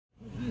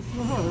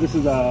This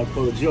is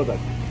called Geoduck.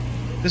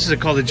 This is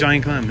called a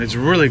giant clam. It's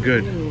really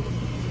good.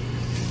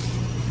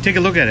 Take a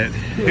look at it.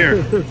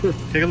 Here,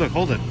 take a look.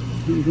 Hold it.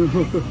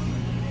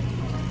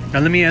 Now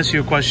let me ask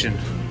you a question.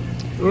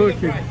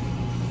 Okay.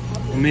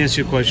 Let me ask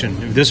you a question.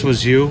 If this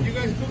was you,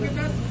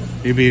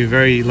 you'd be a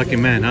very lucky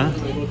man, huh?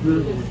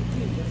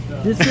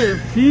 This is a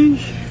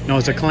fish. No,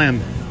 it's a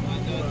clam.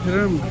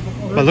 Clam.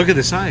 But look at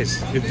the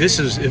size. If this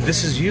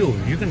is you,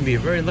 you're gonna be a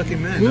very lucky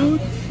man.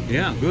 Good. Huh?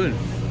 Yeah, good.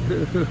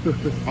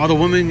 All the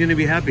women gonna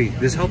be happy.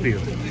 This helps you.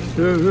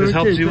 This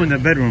helps you in the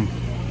bedroom.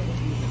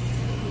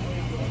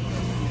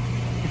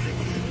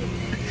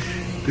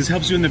 This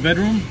helps you in the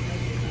bedroom?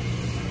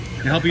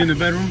 It help you in the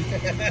bedroom?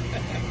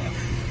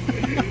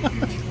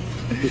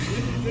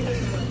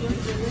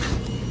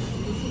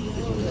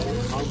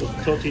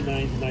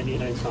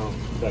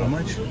 $39.99. How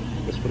much?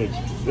 This fridge.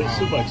 This is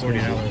super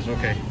expensive. $40,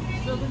 okay.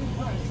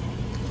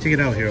 Take it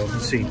out here,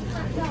 let's see.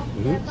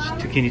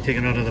 Can you take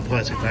it out of the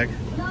plastic bag?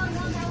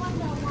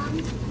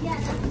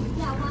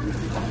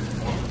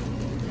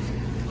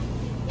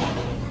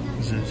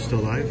 Is it still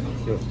alive?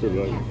 Yeah, still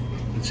alive.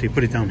 Let's see,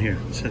 put it down here.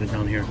 Set it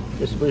down here.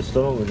 It's very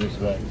strong in this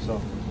bag,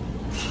 so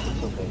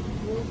it's okay.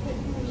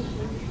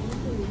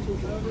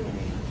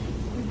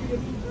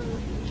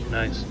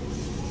 Nice.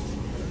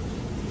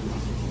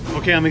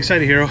 Okay, I'm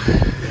excited, Hiro.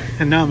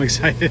 And now I'm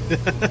excited.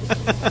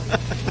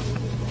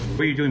 What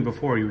were you doing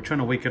before? You were trying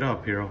to wake it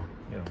up, Hiro.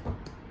 Yeah.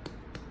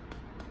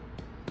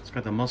 It's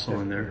got the muscle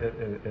in there.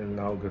 And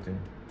now getting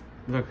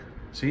Look,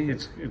 see,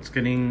 it's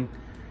getting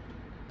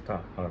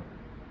hard.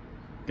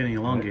 Getting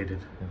elongated.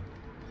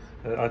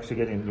 Yeah. Actually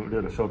getting a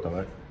little shorter,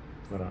 right?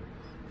 But,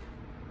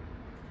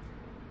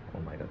 oh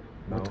my god.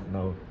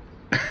 Now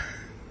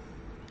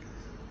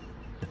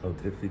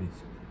they finish.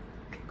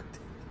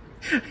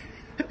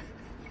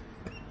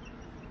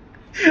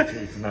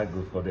 It's not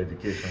good for the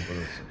education for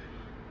us.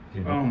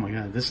 You know? Oh my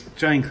god, this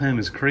giant clam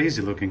is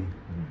crazy looking.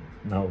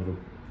 Now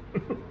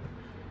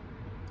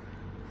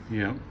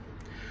Yeah.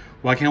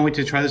 Well, I can't wait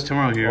to try this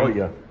tomorrow, Hiro. Oh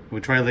yeah.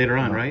 We'll try it later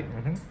on, right?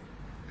 Mm-hmm.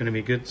 Gonna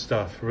be good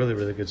stuff. Really,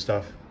 really good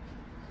stuff.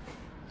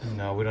 And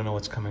we don't know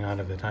what's coming out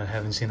of it. I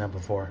haven't seen that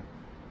before.